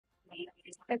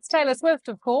It's Taylor Swift,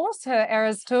 of course. Her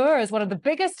Eras Tour is one of the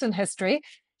biggest in history.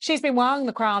 She's been wowing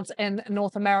the crowds in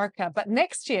North America, but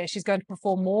next year she's going to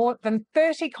perform more than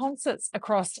 30 concerts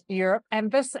across Europe.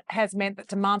 And this has meant that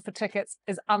demand for tickets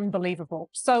is unbelievable,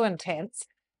 so intense.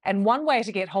 And one way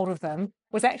to get hold of them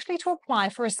was actually to apply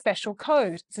for a special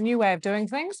code. It's a new way of doing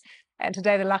things. And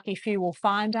today, the lucky few will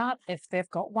find out if they've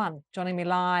got one. Joining me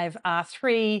live are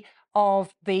three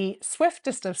of the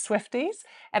swiftest of Swifties.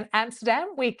 In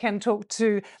Amsterdam, we can talk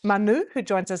to Manu, who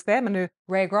joins us there, Manu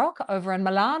Regrok. Over in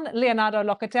Milan, Leonardo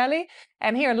Locatelli.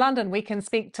 And here in London, we can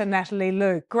speak to Natalie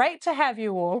Lou. Great to have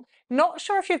you all. Not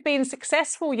sure if you've been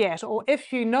successful yet or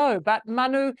if you know, but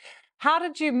Manu, how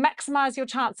did you maximise your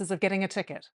chances of getting a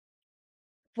ticket?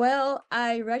 Well,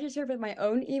 I registered with my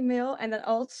own email and then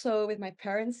also with my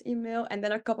parents' email, and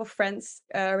then a couple of friends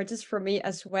registered for me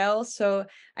as well. So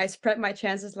I spread my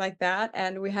chances like that,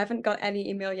 and we haven't got any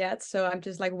email yet, so I'm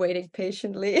just like waiting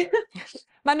patiently.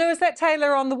 Manu, is that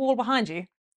Taylor on the wall behind you?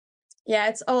 Yeah,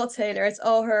 it's all Taylor. It's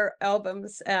all her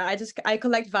albums. I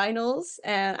collect vinyls,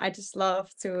 and I just love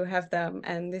to have them.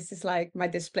 And this is like my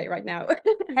display right now.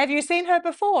 Have you seen her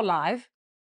before live?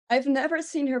 I've never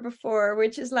seen her before,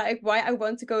 which is like why I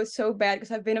want to go so bad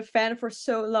because I've been a fan for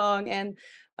so long and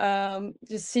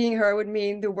just seeing her would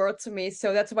mean the world to me.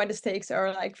 So that's why the stakes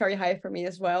are like very high for me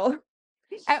as well.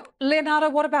 Leonardo,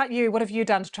 what about you? What have you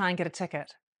done to try and get a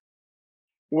ticket?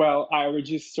 Well, I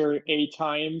registered 8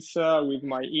 times with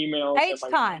my emails and Eight my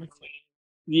times. family.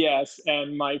 Yes,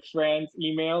 and my friend's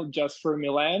email just for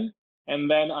Milan. And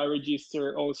then I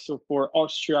registered also for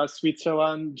Austria,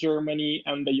 Switzerland, Germany,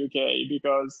 and the UK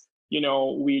because,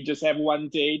 we just have one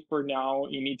date for now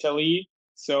in Italy.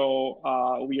 So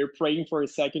we are praying for a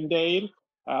second date.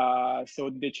 So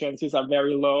the chances are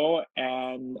very low.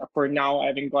 And for now, I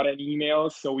haven't got any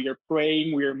emails. So we are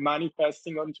praying, we are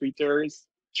manifesting on Twitters,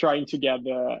 trying to get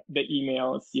the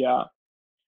emails. Yeah.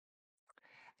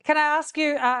 Can I ask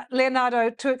you,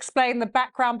 Leonardo, to explain the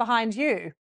background behind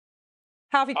you?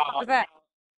 How have you come up Uh, with that?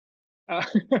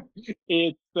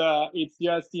 uh, it's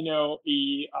just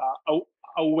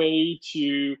a way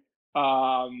to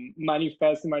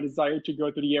manifest my desire to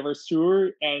go to the Eras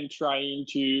Tour and trying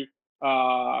to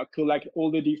collect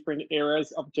all the different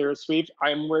eras of Taylor Swift.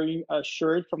 I'm wearing a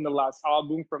shirt from the last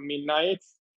album from Midnight,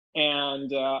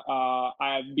 and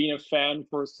I've been a fan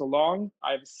for so long.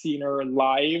 I've seen her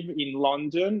live in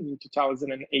London in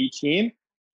 2018.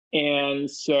 And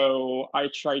so I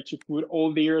try to put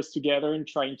all the eras together and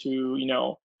trying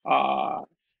to,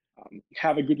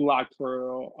 have a good luck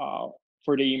for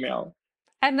the email.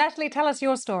 And Natalie, tell us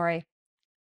your story.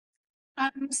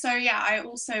 So yeah, I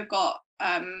also got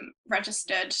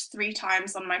registered 3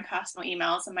 times on my personal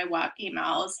emails and my work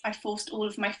emails. I forced all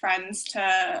of my friends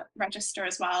to register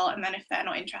as well, and then if they're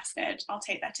not interested, I'll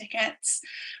take their tickets.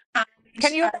 And,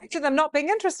 Can you imagine them not being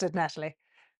interested, Natalie?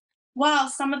 well,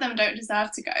 some of them don't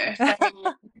deserve to go if they're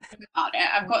really about it.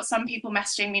 I've got some people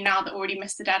messaging me now that already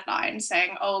missed the deadline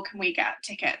saying, "Oh, can we get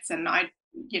tickets?" And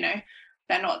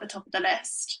they're not at the top of the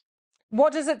list.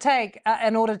 What does it take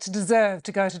in order to deserve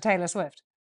to go to Taylor Swift?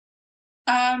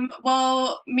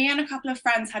 Well, me and a couple of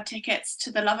friends had tickets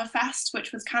to the Loverfest,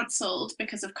 which was cancelled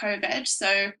because of COVID.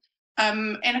 So,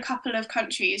 in a couple of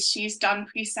countries, she's done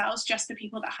pre-sales just for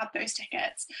people that had those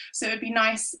tickets. So it'd be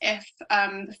nice if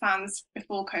the fans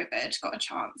before COVID got a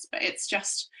chance, but it's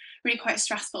just really quite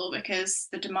stressful because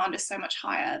the demand is so much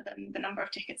higher than the number of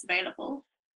tickets available.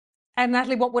 And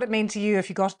Natalie, what would it mean to you if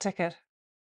you got a ticket?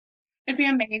 It'd be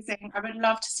amazing. I would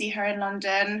love to see her in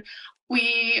London.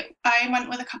 I went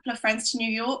with a couple of friends to New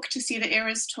York to see the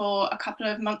Eras tour a couple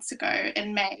of months ago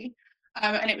in May.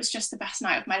 And it was just the best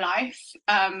night of my life.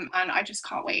 And I just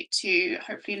can't wait to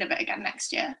hopefully live it again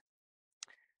next year.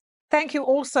 Thank you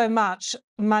all so much,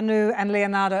 Manu and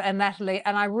Leonardo and Natalie.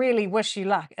 And I really wish you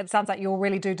luck. It sounds like you all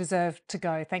really do deserve to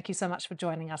go. Thank you so much for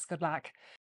joining us. Good luck.